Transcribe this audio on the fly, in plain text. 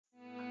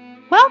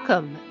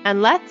Welcome,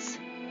 and let's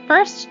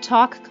first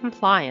talk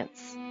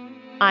compliance.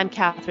 I'm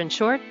Catherine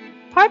Short,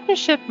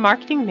 Partnership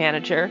Marketing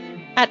Manager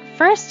at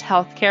First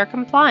Healthcare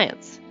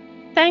Compliance.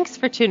 Thanks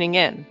for tuning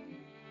in.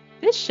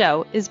 This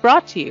show is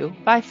brought to you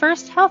by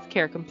First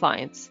Healthcare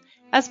Compliance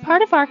as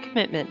part of our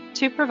commitment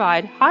to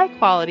provide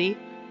high-quality,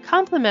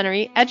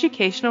 complementary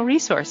educational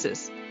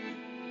resources.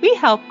 We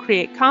help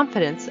create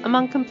confidence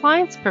among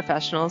compliance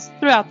professionals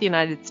throughout the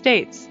United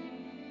States.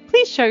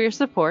 Please show your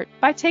support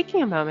by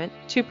taking a moment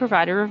to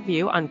provide a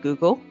review on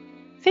Google,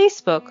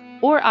 Facebook,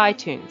 or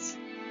iTunes.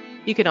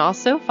 You can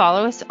also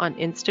follow us on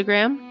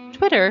Instagram,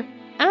 Twitter,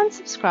 and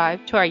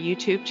subscribe to our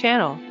YouTube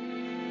channel.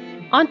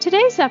 On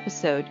today's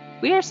episode,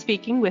 we are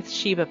speaking with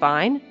Sheba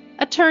Vine,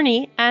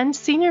 attorney and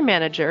senior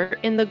manager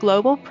in the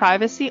Global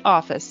Privacy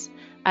Office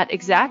at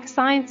Exact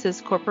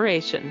Sciences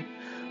Corporation,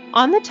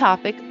 on the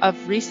topic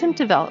of recent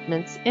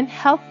developments in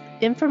health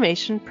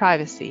information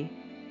privacy.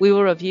 We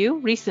will review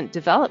recent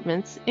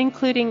developments,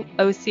 including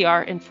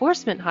OCR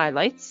enforcement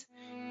highlights,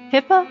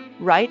 HIPAA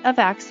right of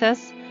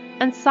access,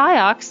 and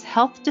Ciox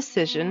health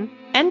decision,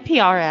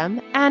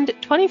 NPRM, and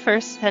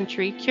 21st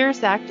Century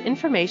Cures Act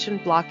information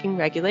blocking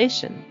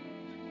regulation.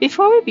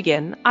 Before we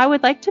begin, I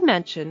would like to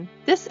mention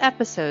this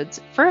episode's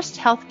first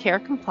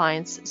healthcare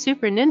compliance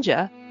super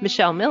ninja,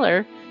 Michelle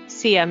Miller,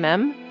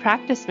 CMM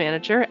practice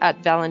manager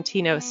at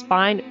Valentino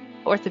Spine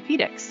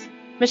Orthopedics.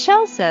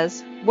 Michelle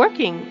says,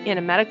 working in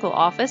a medical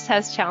office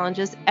has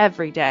challenges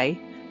every day.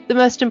 The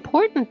most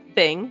important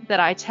thing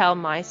that I tell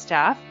my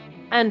staff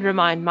and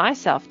remind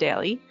myself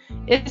daily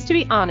is to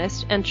be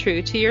honest and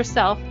true to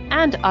yourself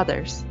and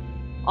others.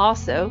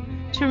 Also,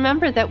 to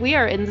remember that we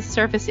are in the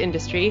service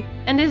industry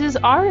and it is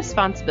our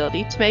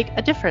responsibility to make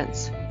a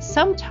difference.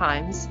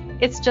 Sometimes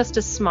it's just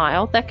a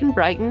smile that can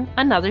brighten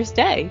another's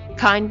day.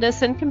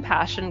 Kindness and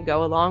compassion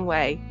go a long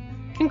way.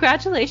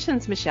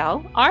 Congratulations,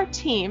 Michelle. Our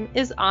team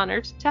is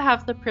honored to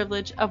have the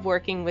privilege of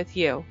working with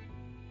you.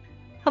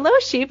 Hello,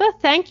 Sheba.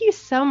 Thank you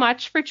so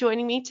much for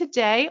joining me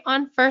today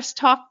on First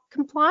Talk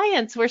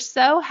Compliance. We're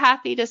so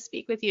happy to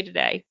speak with you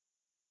today.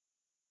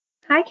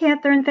 Hi,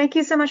 Catherine. Thank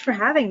you so much for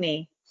having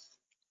me.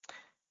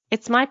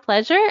 It's my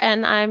pleasure,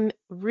 and I'm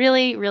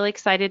really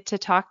excited to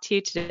talk to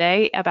you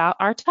today about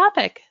our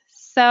topic.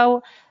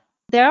 So,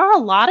 there are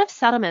a lot of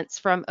settlements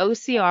from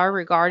OCR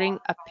regarding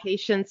a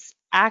patient's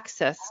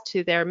access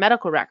to their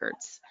medical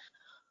records.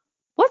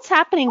 What's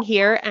happening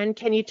here, and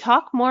can you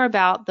talk more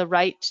about the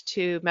right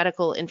to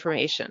medical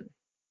information?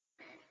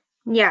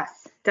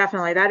 Yes,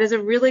 definitely. That is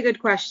a really good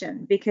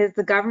question because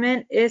the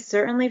government is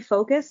certainly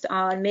focused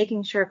on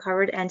making sure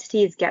covered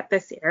entities get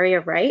this area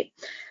right.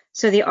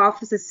 So the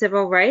Office of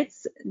Civil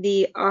Rights,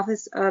 the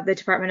Office of the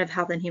Department of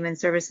Health and Human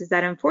Services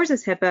that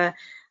enforces HIPAA,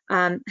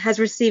 has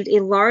received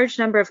a large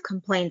number of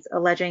complaints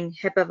alleging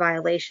HIPAA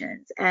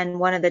violations. And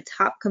one of the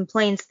top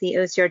complaints the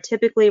OCR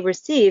typically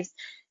receives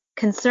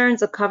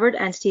concerns a covered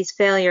entity's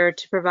failure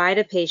to provide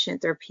a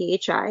patient their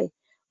PHI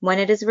when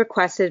it is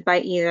requested by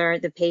either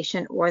the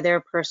patient or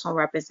their personal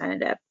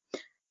representative.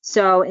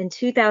 So in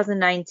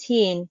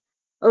 2019,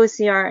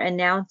 OCR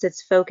announced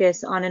its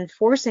focus on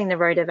enforcing the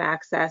right of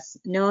access,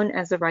 known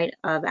as the Right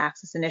of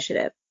Access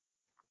Initiative.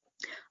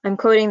 I'm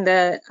quoting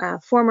the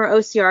former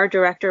OCR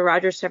director,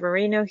 Roger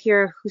Severino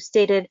here, who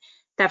stated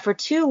that for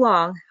too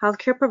long,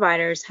 healthcare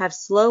providers have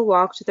slow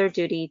walked their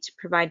duty to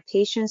provide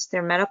patients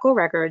their medical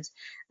records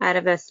out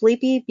of a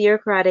sleepy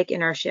bureaucratic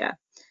inertia.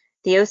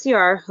 The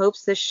OCR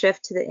hopes this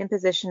shift to the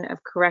imposition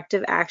of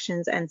corrective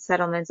actions and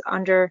settlements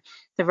under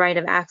the Right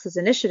of Access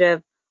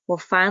Initiative will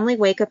finally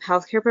wake up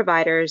healthcare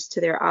providers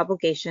to their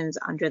obligations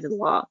under the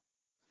law.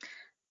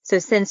 So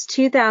since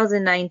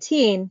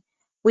 2019,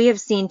 we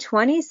have seen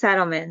 20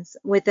 settlements,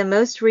 with the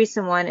most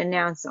recent one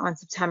announced on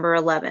September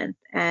 11th.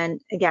 And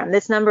again,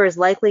 this number is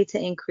likely to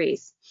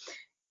increase.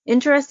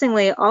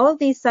 Interestingly, all of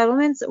these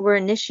settlements were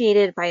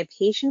initiated by a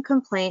patient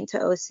complaint to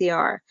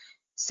OCR.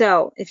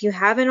 So if you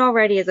haven't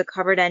already as a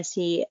covered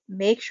entity,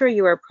 make sure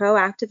you are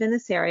proactive in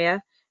this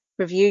area,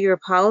 review your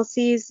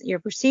policies, your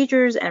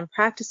procedures, and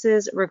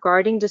practices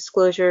regarding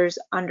disclosures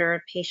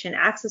under patient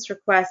access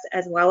requests,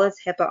 as well as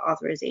HIPAA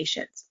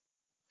authorizations.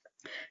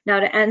 Now,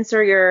 to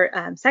answer your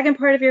second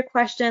part of your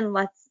question,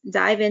 let's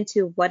dive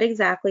into what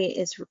exactly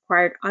is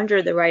required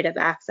under the right of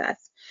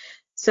access.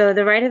 So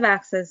the right of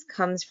access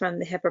comes from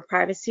the HIPAA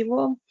privacy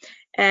rule,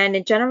 and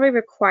it generally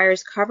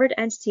requires covered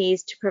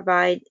entities to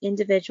provide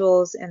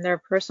individuals and their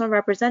personal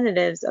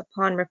representatives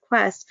upon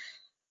request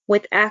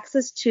with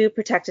access to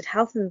protected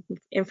health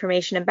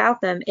information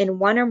about them in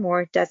one or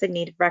more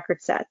designated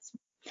record sets.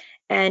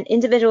 And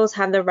individuals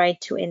have the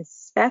right to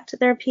inspect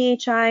their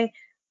PHI,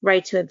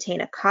 right to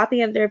obtain a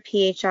copy of their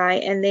PHI,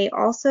 and they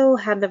also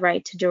have the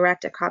right to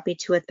direct a copy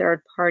to a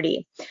third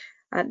party.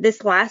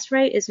 This last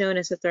right is known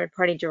as a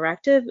third-party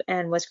directive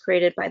and was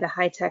created by the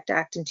HITECH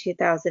Act in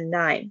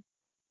 2009.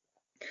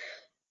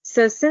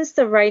 So since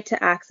the right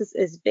to access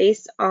is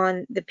based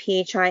on the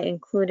PHI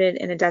included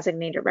in a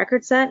designated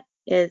record set,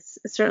 it's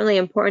certainly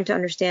important to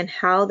understand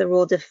how the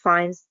rule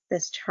defines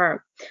this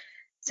term.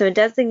 So a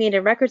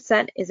designated record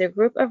set is a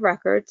group of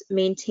records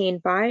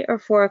maintained by or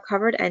for a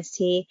covered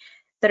entity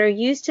that are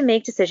used to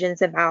make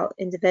decisions about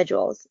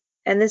individuals.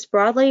 And this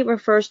broadly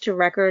refers to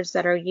records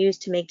that are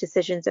used to make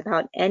decisions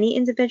about any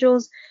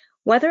individuals,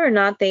 whether or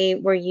not they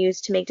were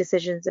used to make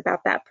decisions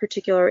about that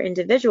particular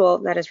individual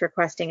that is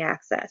requesting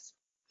access.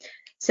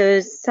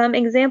 So some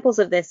examples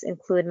of this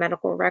include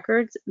medical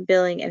records,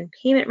 billing and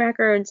payment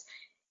records,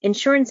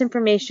 insurance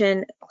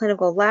information,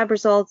 clinical lab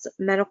results,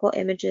 medical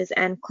images,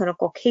 and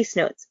clinical case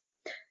notes.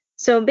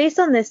 So based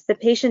on this, the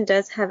patient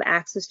does have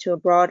access to a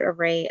broad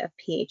array of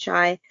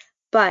PHI,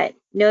 but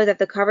know that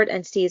the covered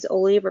entity is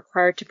only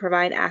required to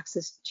provide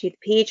access to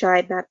the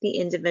PHI that the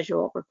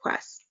individual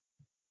requests.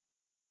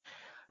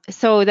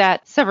 So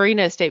that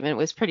Severino statement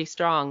was pretty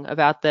strong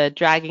about the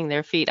dragging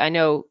their feet. I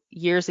know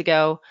years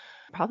ago,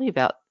 probably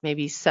about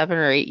maybe 7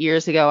 or 8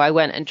 years ago, I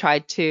went and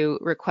tried to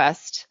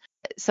request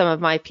some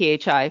of my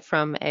PHI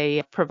from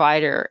a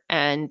provider,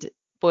 and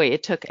boy,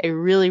 it took a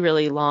really,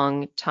 really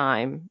long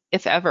time,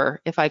 if ever,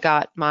 if I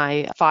got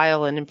my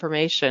file and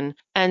information.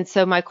 And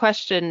so my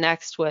question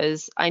next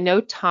was, I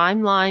know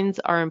timelines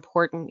are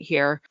important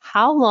here.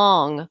 How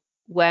long,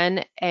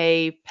 when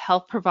a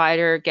health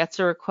provider gets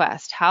a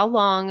request, how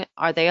long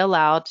are they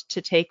allowed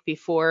to take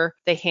before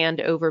they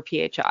hand over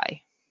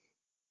PHI?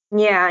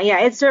 Yeah,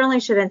 it certainly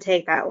shouldn't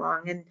take that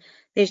long. And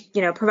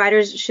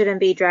providers shouldn't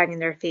be dragging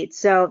their feet.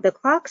 So the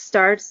clock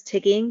starts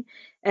ticking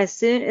as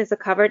soon as the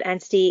covered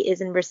entity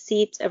is in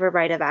receipt of a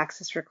right of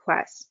access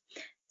request.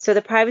 So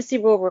the privacy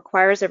rule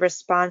requires a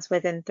response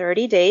within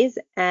 30 days,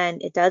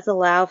 and it does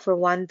allow for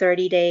one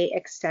 30-day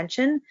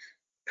extension,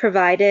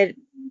 provided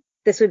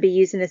this would be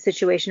used in a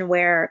situation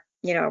where,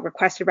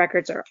 requested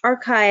records are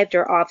archived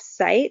or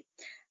off-site.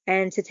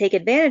 And to take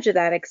advantage of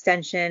that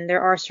extension,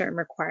 there are certain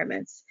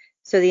requirements.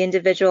 So the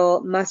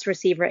individual must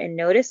receive written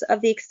notice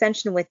of the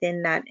extension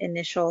within that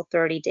initial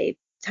 30-day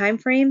time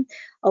frame,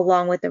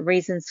 along with the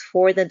reasons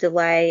for the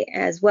delay,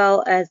 as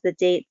well as the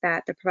date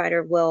that the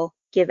provider will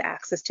give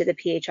access to the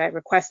PHI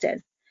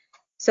requested.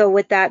 So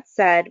with that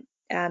said,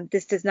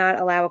 this does not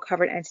allow a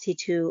covered entity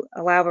to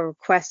allow a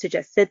request to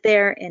just sit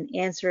there and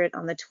answer it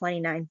on the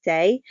 29th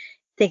day,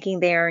 thinking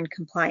they are in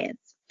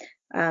compliance.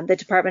 The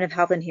Department of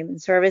Health and Human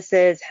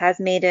Services has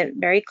made it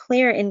very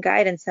clear in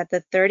guidance that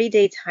the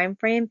 30-day time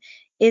frame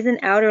is an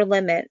outer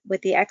limit,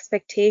 with the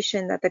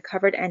expectation that the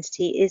covered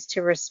entity is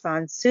to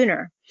respond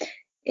sooner.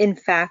 In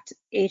fact,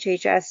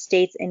 HHS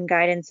states in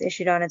guidance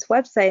issued on its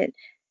website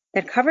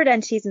that covered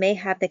entities may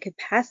have the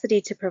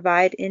capacity to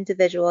provide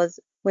individuals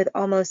with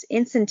almost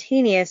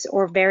instantaneous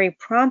or very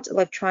prompt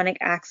electronic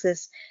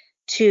access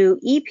to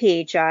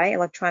ePHI,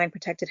 electronic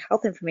protected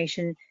health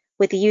information,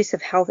 with the use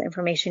of health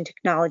information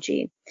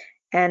technology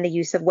and the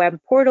use of web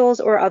portals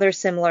or other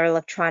similar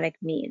electronic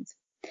means.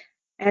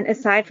 And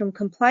aside from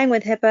complying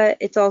with HIPAA,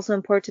 it's also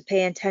important to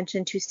pay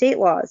attention to state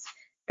laws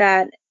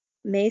that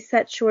may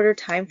set shorter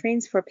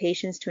timeframes for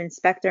patients to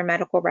inspect their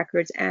medical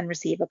records and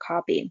receive a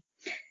copy.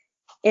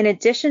 In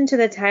addition to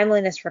the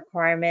timeliness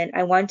requirement,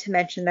 I want to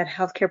mention that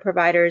healthcare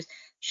providers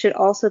should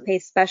also pay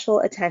special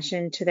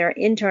attention to their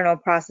internal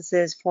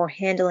processes for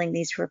handling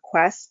these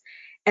requests,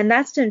 and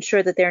that's to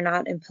ensure that they're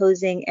not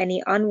imposing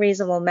any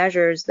unreasonable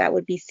measures that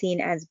would be seen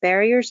as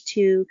barriers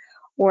to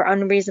or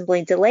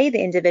unreasonably delay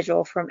the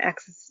individual from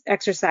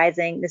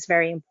exercising this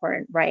very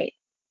important right.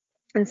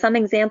 And some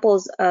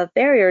examples of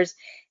barriers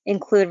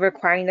include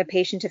requiring the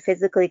patient to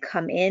physically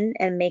come in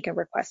and make a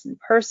request in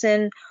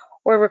person,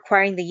 or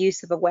requiring the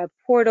use of a web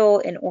portal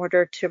in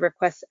order to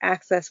request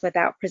access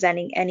without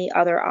presenting any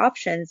other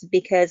options,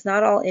 because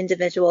not all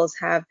individuals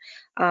have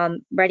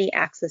ready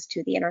access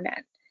to the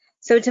internet.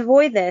 So to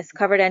avoid this,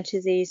 covered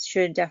entities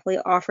should definitely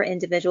offer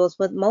individuals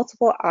with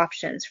multiple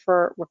options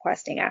for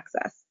requesting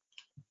access.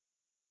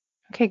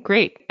 Okay,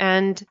 great.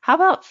 And how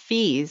about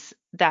fees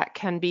that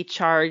can be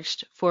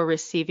charged for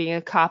receiving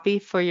a copy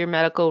for your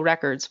medical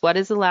records? What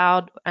is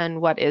allowed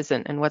and what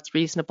isn't, and what's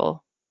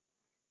reasonable?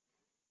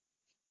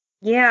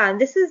 Yeah,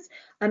 this is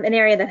an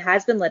area that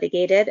has been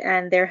litigated,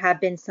 and there have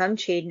been some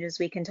changes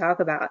we can talk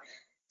about.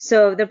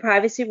 So the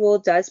privacy rule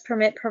does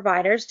permit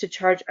providers to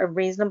charge a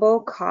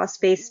reasonable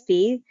cost-based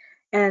fee,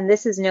 and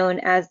this is known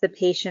as the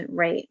patient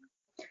rate.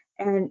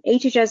 And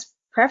HHS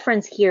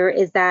preference here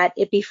is that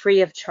it be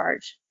free of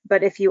charge.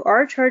 But if you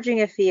are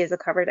charging a fee as a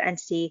covered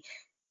entity,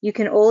 you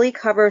can only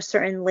cover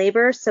certain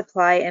labor,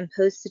 supply, and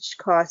postage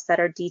costs that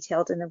are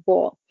detailed in the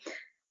rule.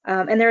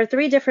 And there are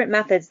 3 different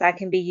methods that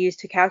can be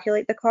used to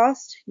calculate the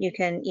cost. You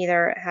can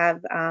either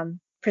have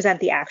present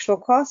the actual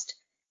cost,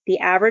 the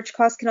average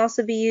cost can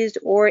also be used,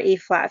 or a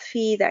flat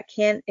fee that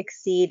can't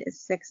exceed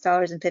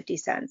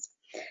 $6.50.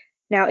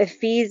 Now, if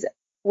fees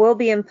will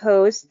be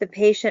imposed, the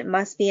patient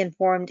must be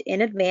informed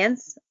in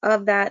advance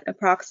of that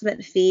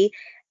approximate fee,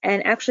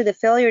 and actually the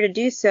failure to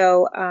do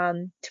so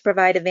to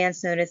provide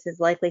advance notice is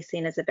likely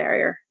seen as a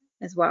barrier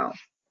as well.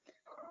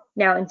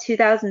 Now, in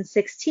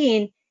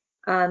 2016,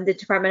 the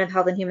Department of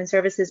Health and Human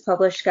Services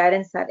published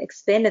guidance that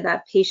expanded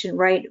that patient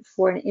right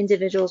for an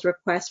individual's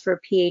request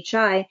for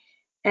PHI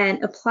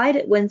and applied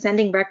it when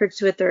sending records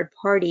to a third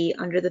party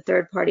under the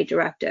third party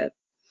directive.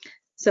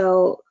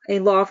 So a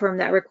law firm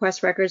that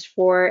requests records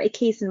for a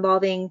case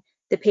involving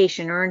the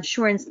patient, or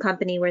insurance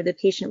company where the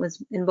patient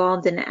was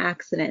involved in an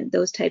accident,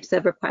 those types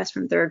of requests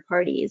from third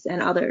parties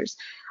and others.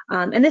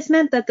 And this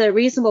meant that the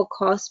reasonable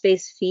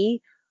cost-based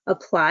fee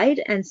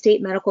applied and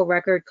state medical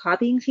record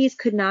copying fees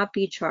could not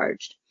be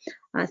charged.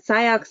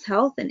 Ciox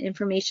Health, an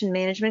information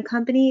management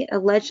company,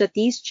 alleged that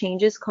these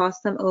changes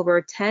cost them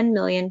over $10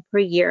 million per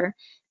year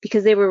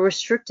because they were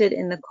restricted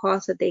in the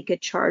cost that they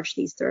could charge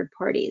these third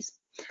parties.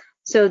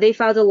 So they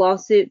filed a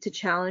lawsuit to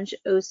challenge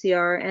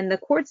OCR, and the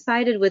court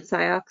sided with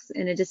Ciox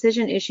in a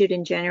decision issued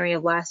in January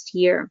of last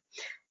year.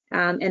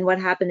 And what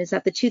happened is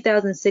that the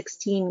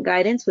 2016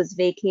 guidance was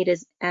vacated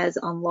as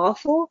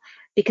unlawful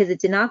because it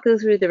did not go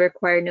through the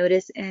required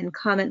notice and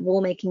comment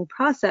rulemaking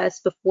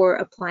process before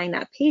applying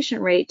that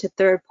patient rate to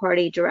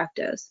third-party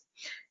directives.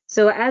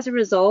 So as a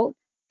result,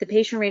 the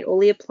patient rate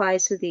only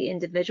applies to the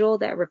individual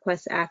that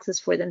requests access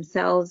for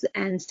themselves,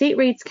 and state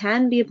rates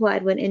can be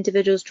applied when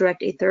individuals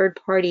direct a third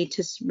party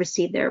to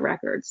receive their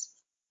records.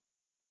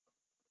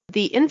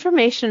 The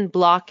information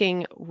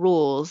blocking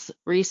rules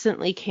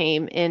recently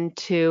came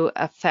into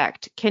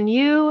effect. Can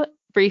you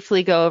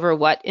briefly go over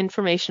what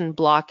information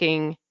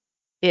blocking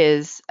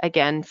is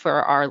again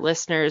for our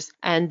listeners?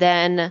 And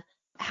then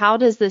how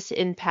does this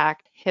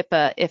impact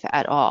HIPAA, if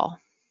at all?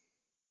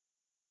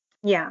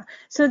 Yeah,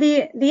 so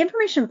the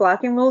information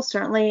blocking rule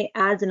certainly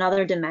adds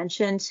another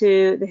dimension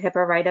to the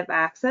HIPAA right of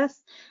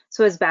access.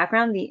 So as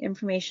background, the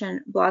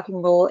information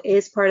blocking rule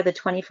is part of the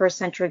 21st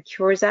Century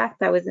Cures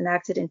Act that was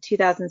enacted in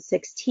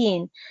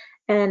 2016.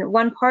 And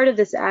one part of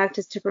this act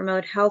is to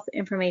promote health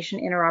information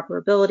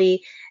interoperability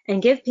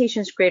and give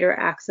patients greater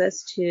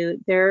access to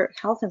their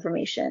health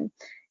information.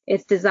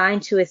 It's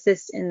designed to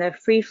assist in the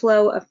free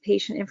flow of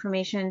patient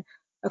information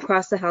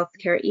across the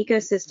healthcare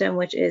ecosystem,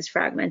 which is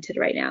fragmented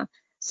right now.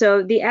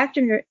 So the act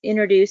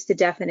introduced the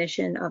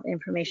definition of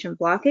information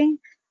blocking,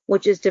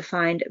 which is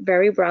defined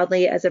very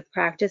broadly as a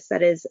practice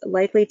that is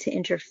likely to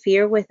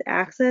interfere with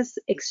access,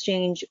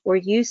 exchange, or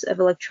use of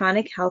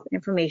electronic health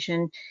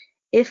information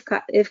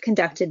if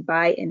conducted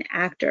by an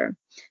actor.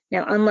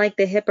 Now, unlike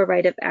the HIPAA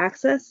right of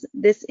access,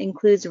 this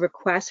includes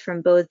requests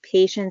from both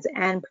patients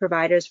and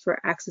providers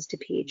for access to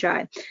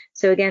PHI.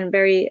 So again,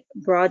 very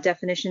broad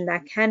definition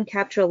that can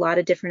capture a lot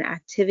of different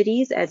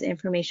activities as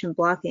information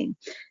blocking.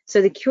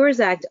 So the Cures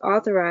Act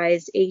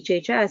authorized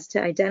HHS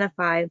to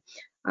identify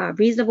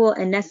reasonable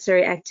and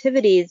necessary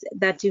activities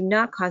that do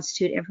not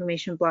constitute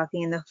information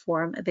blocking in the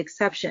form of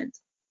exceptions.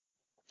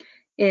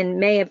 In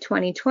May of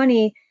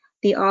 2020,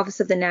 the Office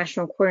of the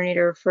National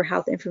Coordinator for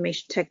Health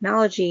Information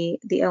Technology,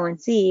 the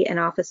ONC, an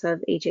office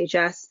of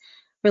HHS,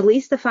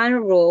 released the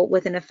final rule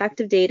with an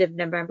effective date of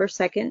November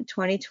 2nd,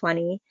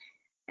 2020.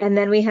 And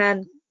then we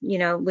had,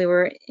 we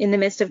were in the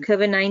midst of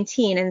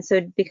COVID-19. And so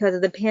because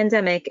of the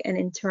pandemic, an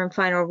interim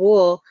final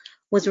rule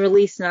was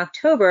released in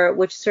October,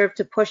 which served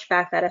to push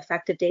back that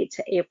effective date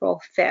to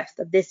April 5th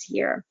of this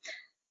year.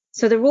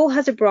 So the rule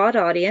has a broad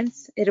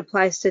audience. It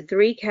applies to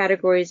 3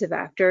 categories of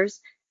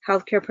actors: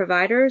 healthcare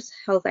providers,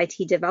 health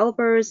IT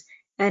developers,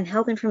 and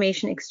health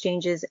information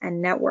exchanges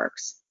and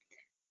networks.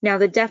 Now,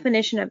 the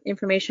definition of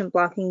information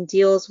blocking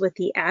deals with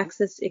the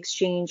access,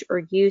 exchange,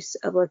 or use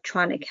of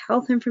electronic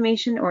health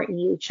information, or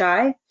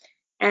EHI.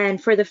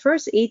 And for the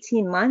first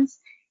 18 months,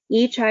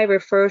 EHI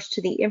refers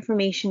to the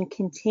information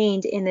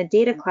contained in the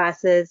data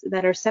classes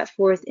that are set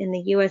forth in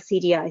the US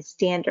CDI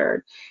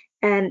standard.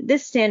 And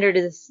this standard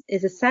is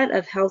a set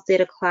of health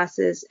data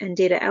classes and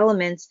data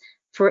elements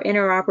for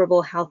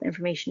interoperable health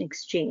information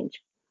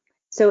exchange.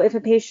 So if a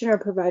patient or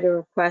provider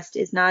request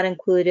is not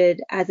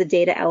included as a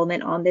data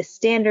element on this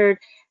standard,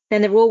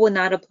 then the rule will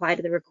not apply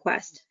to the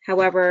request.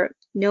 However,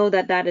 know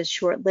that that is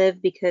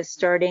short-lived because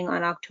starting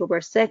on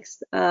October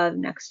 6th of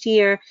next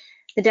year,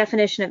 the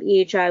definition of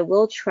EHI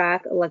will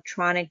track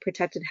electronic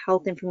protected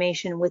health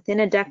information within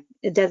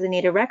a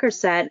designated record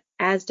set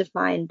as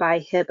defined by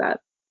HIPAA.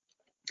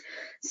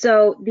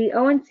 So the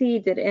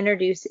ONC did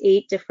introduce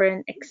 8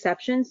 different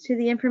exceptions to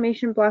the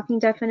information blocking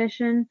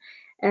definition,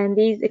 and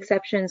these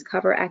exceptions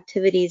cover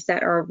activities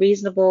that are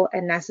reasonable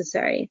and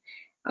necessary.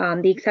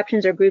 The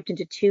exceptions are grouped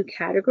into 2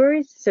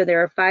 categories. So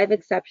there are 5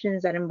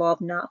 exceptions that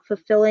involve not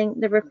fulfilling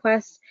the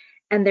request,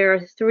 and there are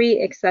 3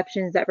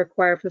 exceptions that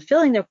require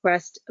fulfilling the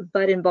request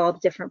but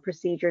involve different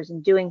procedures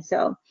in doing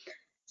so.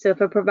 So if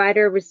a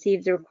provider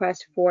receives a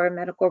request for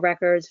medical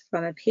records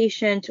from a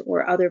patient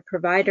or other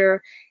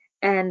provider,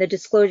 and the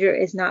disclosure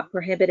is not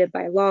prohibited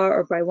by law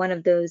or by one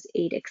of those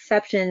 8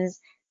 exceptions,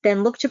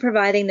 then look to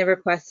providing the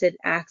requested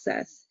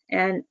access.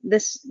 And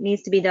this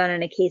needs to be done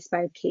on a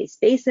case-by-case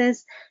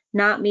basis.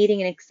 Not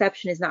meeting an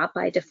exception is not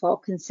by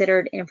default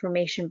considered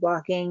information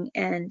blocking,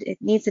 and it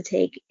needs to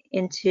take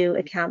into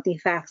account the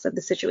facts of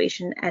the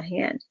situation at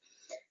hand.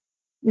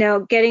 Now,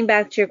 getting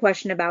back to your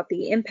question about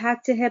the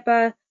impact to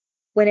HIPAA,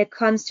 when it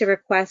comes to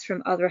requests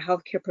from other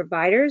healthcare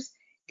providers,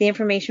 the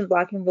information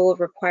blocking rule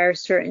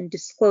requires certain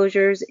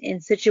disclosures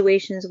in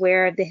situations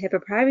where the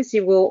HIPAA privacy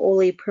rule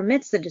only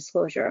permits the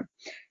disclosure.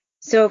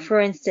 So for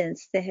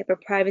instance, the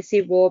HIPAA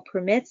privacy rule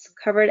permits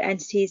covered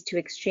entities to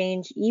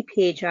exchange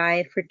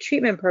ePHI for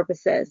treatment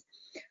purposes.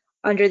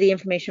 under the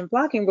information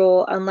blocking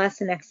rule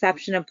unless an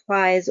exception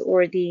applies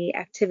or the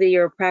activity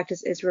or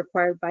practice is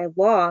required by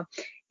law.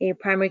 A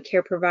primary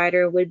care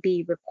provider would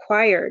be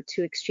required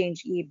to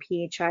exchange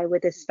ePHI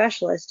with a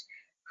specialist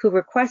who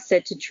requests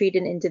it to treat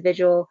an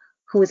individual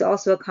who is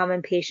also a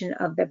common patient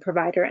of the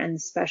provider and the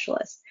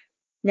specialist.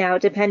 Now,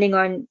 depending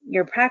on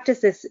your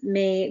practice, this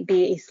may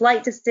be a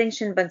slight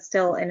distinction, but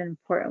still an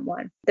important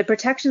one. The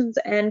protections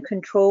and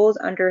controls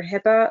under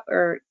HIPAA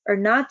are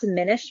not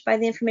diminished by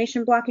the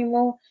information blocking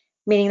rule,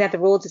 meaning that the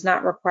rule does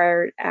not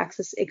require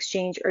access,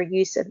 exchange, or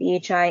use of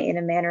EHI in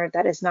a manner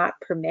that is not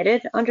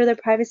permitted under the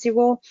privacy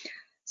rule.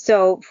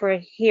 So for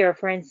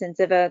instance,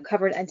 if a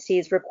covered entity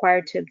is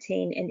required to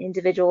obtain an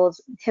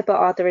individual's HIPAA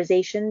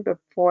authorization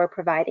before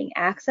providing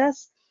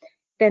access,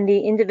 then the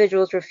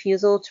individual's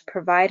refusal to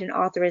provide an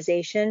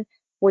authorization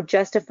would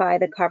justify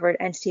the covered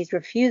entity's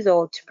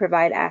refusal to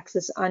provide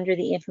access under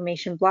the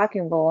information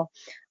blocking rule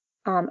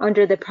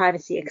under the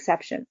privacy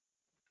exception.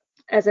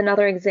 As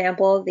another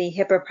example, the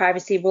HIPAA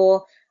privacy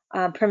rule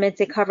permits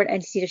a covered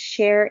entity to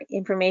share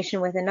information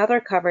with another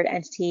covered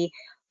entity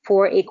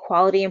for a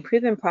quality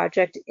improvement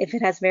project if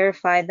it has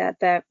verified that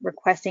the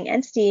requesting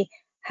entity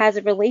has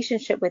a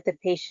relationship with the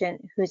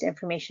patient whose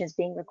information is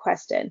being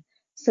requested.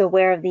 So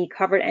where the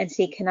covered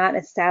entity cannot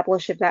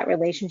establish if that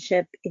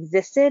relationship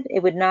existed,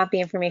 it would not be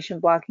information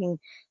blocking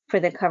for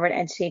the covered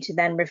entity to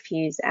then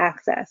refuse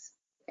access.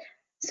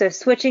 So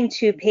switching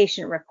to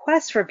patient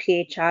requests for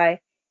PHI,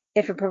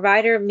 if a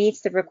provider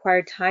meets the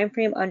required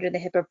timeframe under the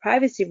HIPAA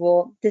privacy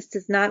rule, this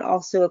does not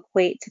also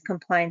equate to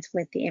compliance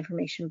with the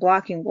information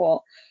blocking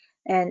rule.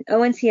 And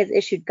ONC has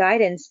issued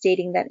guidance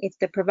stating that if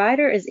the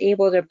provider is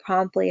able to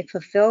promptly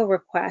fulfill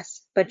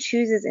requests, but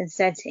chooses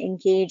instead to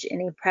engage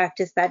in a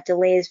practice that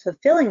delays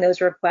fulfilling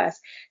those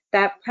requests,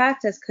 that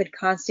practice could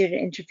constitute an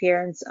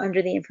interference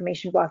under the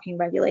information blocking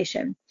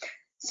regulation.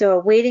 So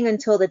waiting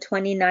until the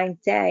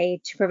 29th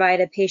day to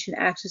provide a patient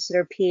access to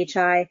their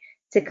PHI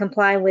to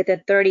comply with a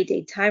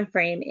 30-day time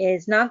frame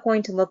is not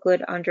going to look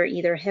good under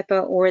either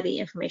HIPAA or the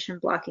information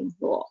blocking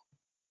rule.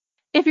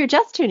 If you're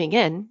just tuning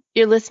in,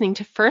 you're listening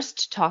to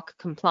First Talk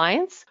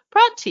Compliance,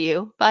 brought to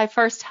you by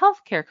First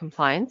Healthcare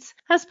Compliance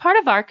as part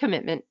of our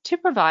commitment to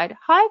provide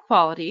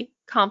high-quality,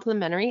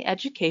 complementary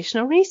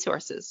educational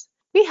resources.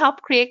 We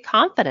help create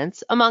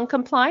confidence among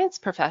compliance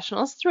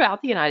professionals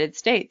throughout the United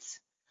States.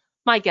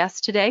 My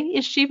guest today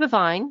is Sheba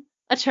Vine,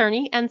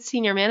 attorney and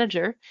senior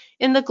manager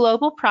in the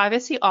Global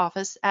Privacy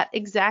Office at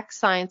Exact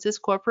Sciences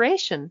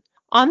Corporation,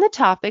 on the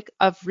topic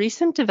of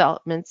recent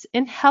developments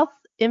in health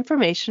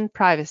information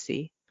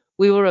privacy.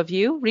 We will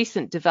review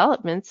recent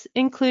developments,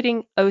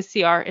 including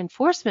OCR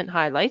enforcement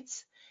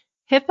highlights,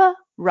 HIPAA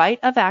right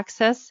of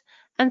access,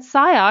 and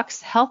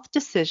Ciox health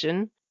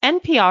decision,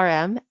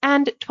 NPRM,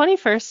 and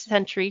 21st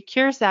Century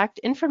Cures Act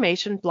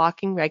information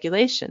blocking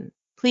regulation.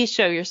 Please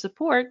show your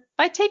support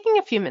by taking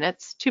a few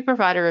minutes to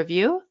provide a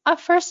review of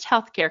First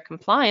Healthcare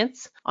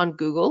Compliance on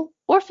Google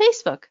or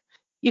Facebook.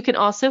 You can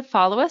also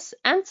follow us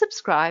and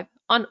subscribe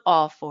on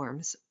all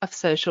forms of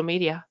social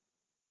media.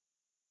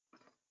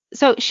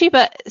 So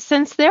Sheba,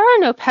 since there are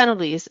no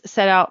penalties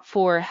set out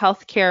for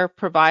healthcare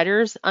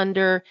providers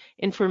under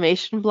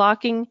information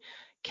blocking,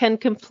 can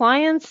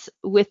compliance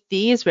with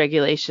these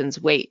regulations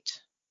wait?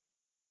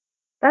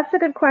 That's a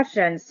good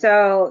question.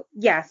 So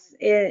yes,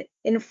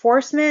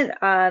 enforcement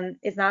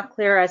is not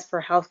clear as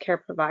for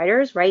healthcare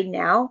providers right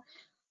now.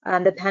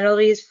 The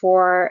penalties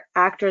for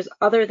actors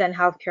other than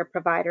healthcare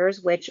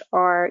providers, which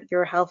are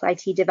your health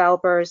IT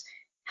developers,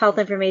 health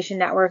information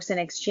networks, and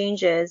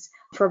exchanges,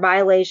 for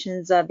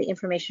violations of the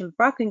information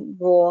blocking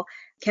rule,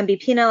 can be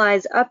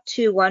penalized up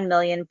to $1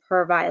 million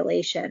per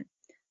violation.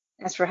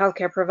 As for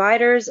healthcare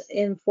providers,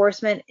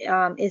 enforcement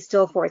is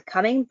still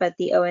forthcoming, but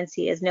the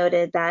ONC has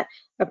noted that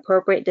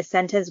appropriate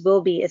incentives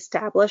will be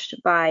established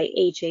by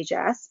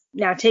HHS.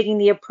 Now, taking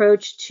the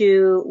approach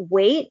to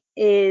wait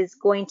is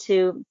going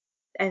to,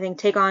 I think,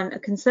 take on a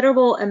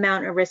considerable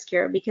amount of risk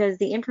here because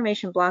the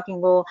information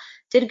blocking rule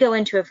did go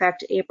into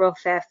effect April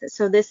 5th.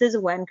 So this is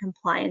when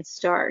compliance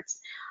starts.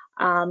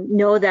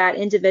 Know that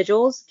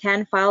individuals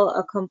can file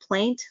a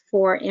complaint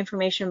for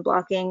information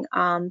blocking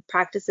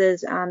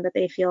practices that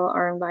they feel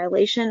are in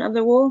violation of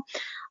the rule.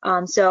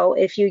 So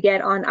if you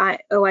get on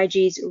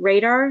OIG's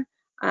radar,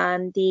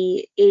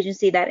 the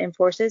agency that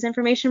enforces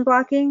information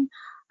blocking,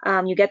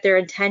 you get their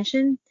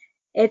attention.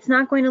 It's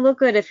not going to look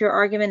good if your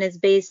argument is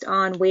based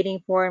on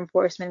waiting for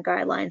enforcement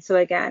guidelines. So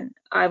again,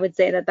 I would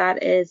say that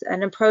that is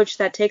an approach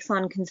that takes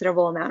on a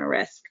considerable amount of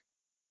risk.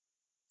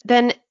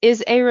 Then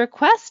is a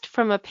request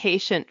from a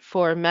patient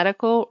for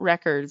medical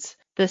records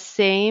the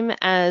same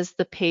as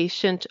the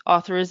patient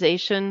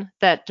authorization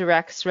that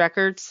directs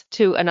records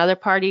to another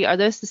party? Are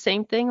those the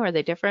same thing or are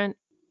they different?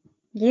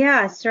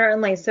 Yeah,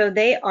 certainly. So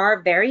they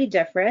are very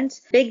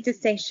different. Big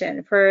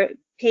distinction for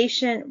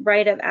patient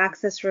right of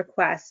access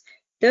requests.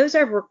 Those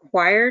are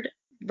required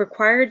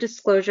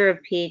disclosure of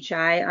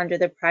PHI under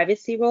the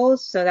privacy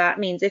rules. So that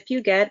means if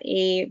you get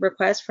a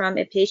request from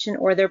a patient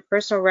or their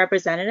personal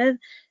representative,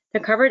 the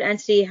covered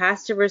entity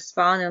has to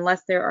respond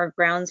unless there are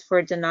grounds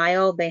for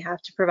denial. They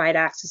have to provide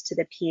access to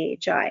the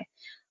PHI.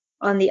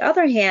 On the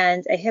other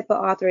hand, a HIPAA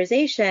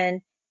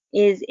authorization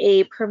is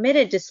a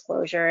permitted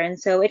disclosure, and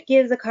so it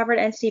gives a covered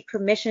entity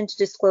permission to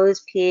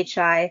disclose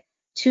PHI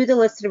to the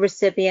listed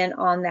recipient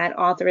on that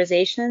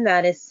authorization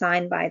that is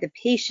signed by the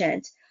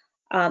patient.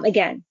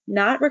 Again,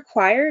 not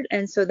required,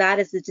 and so that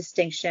is the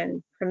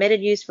distinction,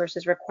 permitted use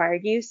versus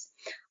required use.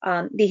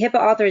 The HIPAA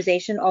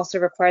authorization also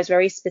requires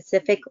very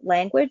specific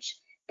language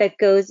that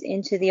goes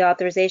into the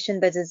authorization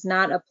that does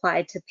not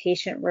apply to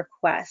patient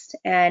request.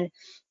 And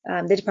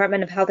the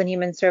Department of Health and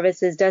Human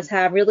Services does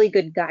have really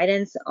good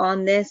guidance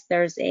on this.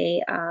 There's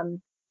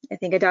I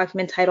think a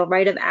document titled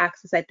Right of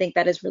Access. I think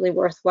that is really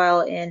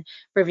worthwhile in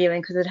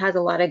reviewing because it has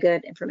a lot of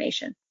good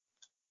information.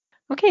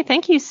 Okay,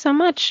 thank you so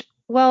much.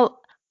 Well,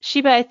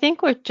 Sheba, I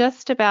think we're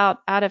just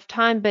about out of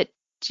time, but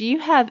do you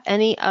have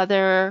any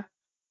other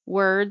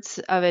words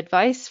of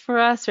advice for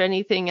us or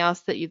anything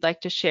else that you'd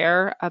like to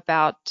share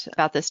about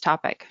this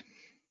topic?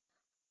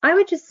 I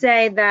would just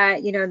say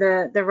that,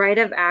 the Right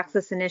of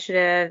Access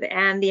initiative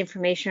and the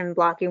information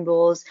blocking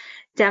rules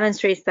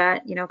demonstrates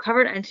that,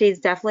 covered entities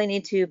definitely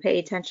need to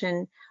pay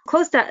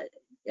close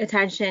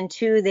attention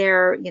to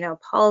their,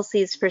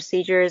 policies,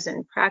 procedures,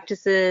 and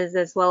practices,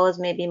 as well as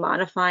maybe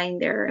modifying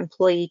their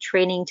employee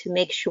training to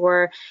make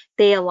sure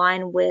they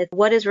align with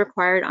what is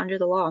required under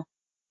the law.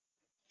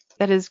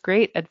 That is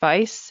great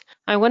advice.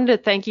 I wanted to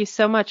thank you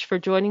so much for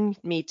joining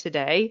me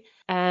today,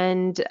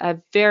 and I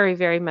very,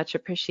 very much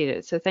appreciate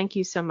it. So thank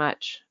you so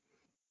much.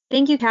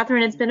 Thank you,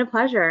 Catherine. It's been a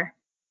pleasure.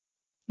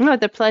 No,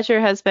 the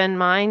pleasure has been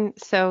mine.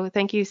 So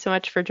thank you so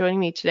much for joining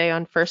me today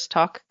on First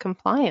Talk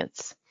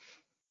Compliance.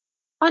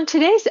 On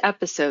today's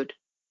episode,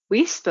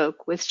 we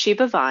spoke with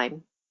Sheba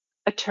Vine,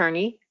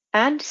 attorney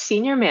and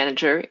senior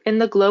manager in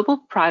the Global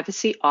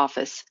Privacy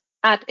Office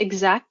at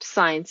Exact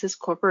Sciences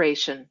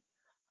Corporation,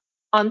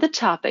 on the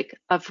topic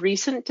of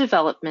recent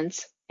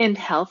developments in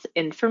health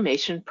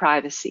information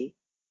privacy.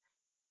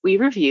 We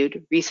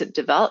reviewed recent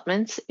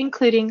developments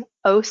including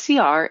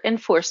OCR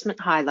enforcement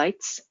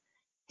highlights,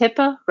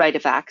 HIPAA right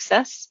of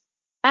access,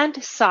 and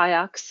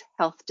Ciox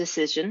health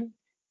decision,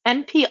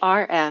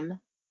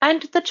 NPRM,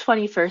 and the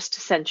 21st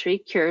Century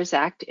Cures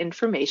Act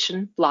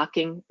information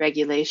blocking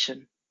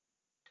regulation.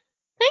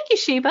 Thank you,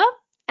 Sheba,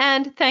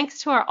 and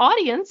thanks to our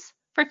audience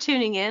for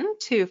tuning in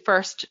to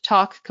First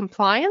Talk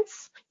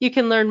Compliance. You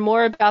can learn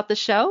more about the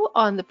show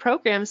on the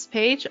programs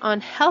page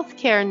on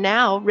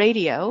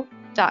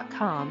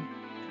healthcarenowradio.com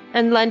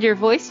and lend your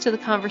voice to the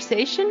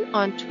conversation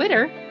on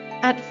Twitter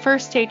at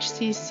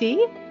FirstHCC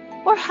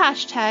or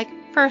hashtag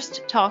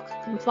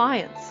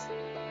FirstTalkCompliance.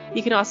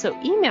 You can also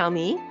email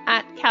me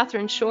at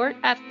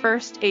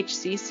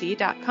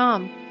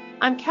catherineshort@firsthcc.com.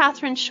 I'm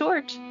Catherine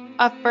Short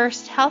of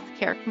First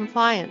Healthcare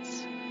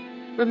Compliance.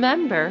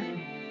 Remember,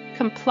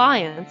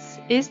 compliance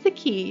is the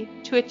key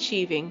to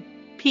achieving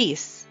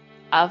peace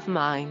of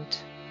mind.